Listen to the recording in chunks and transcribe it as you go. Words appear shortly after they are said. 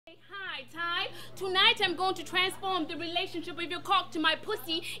nighttime. Tonight I'm going to transform the relationship of your cock to my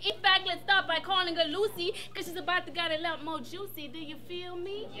pussy. In fact, let's start by calling her Lucy, because she's about to get a lot more juicy. Do you feel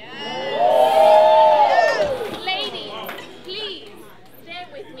me? Yes. Ladies, please, stay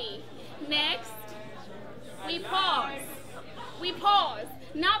with me. Next, we pause. We pause.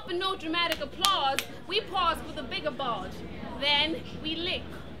 Not for no dramatic applause. We pause for the bigger bulge. Then we lick.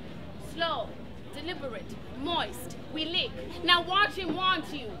 Slow, deliberate, moist. We lick. Now watch him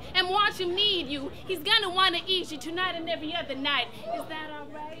want you, and watch him need you. He's gonna want to eat you tonight and every other night. Is that all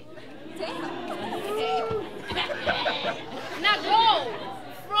right? Now go.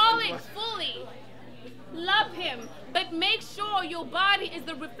 Frolic fully. Love him, but make sure your body is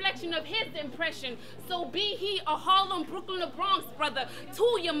the reflection of his impression. So be he a Harlem, Brooklyn, or Bronx brother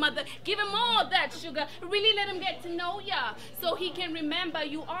to your mother. Give him all that sugar. Really let him get to know ya, so he can remember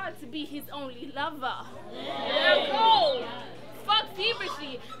you are to be his only lover. Now go. Fuck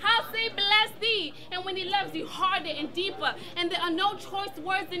feverishly. How say bless thee? And when he loves you harder and deeper, and there are no choice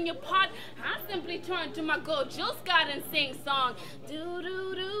words in your pot, I simply turn to my girl Jill Scott and sing song. Do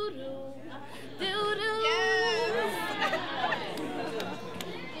do do do. Do do. Yes.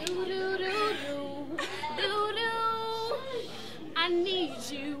 Do do do do. Do do. I need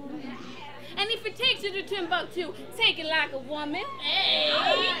you. And if it takes you to Timbuktu, take it like a woman. Hey.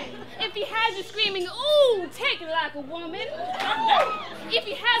 If he has you screaming, ooh, take it like a woman. If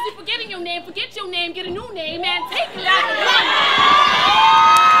he has you forgetting your name, forget your name, get a new name, and take it like a woman.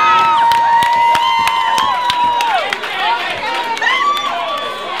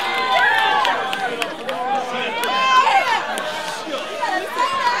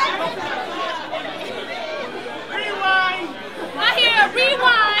 Rewind! I hear a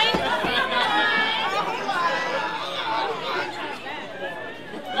rewind.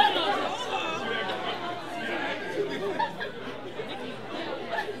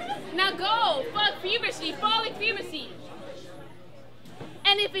 Now go, fuck feverishly, falling feverishly.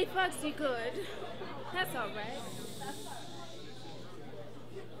 And if he fucks you good, that's all right.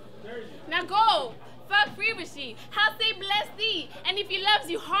 Now go, fuck feverishly. How say bless thee? And if he loves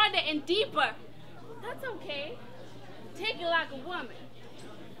you harder and deeper, that's okay. Take it like a woman.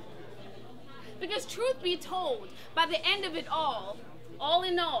 Because truth be told, by the end of it all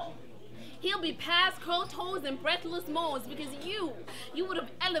in all, he'll be past curled toes and breathless moans because you would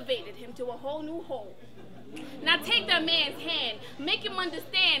have elevated him to a whole new hole. Now take that man's hand, make him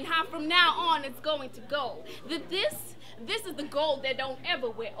understand how from now on it's going to go. That this is the gold that don't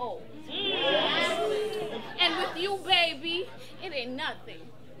ever wear old. And with you, baby, it ain't nothing.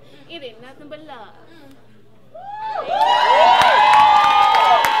 It ain't nothing but love.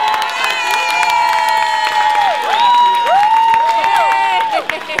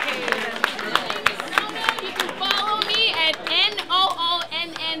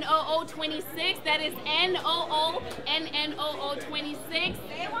 Nono, that is Nono26.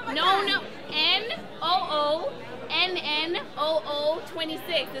 Nono,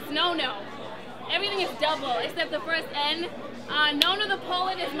 Nono26. It's Nono. Everything is double except the first N. Nono the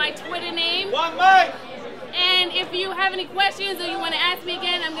Poet is my Twitter name. One mic! And if you have any questions or you want to ask me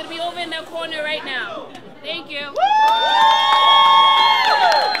again, I'm going to be over in that corner right now. Thank you.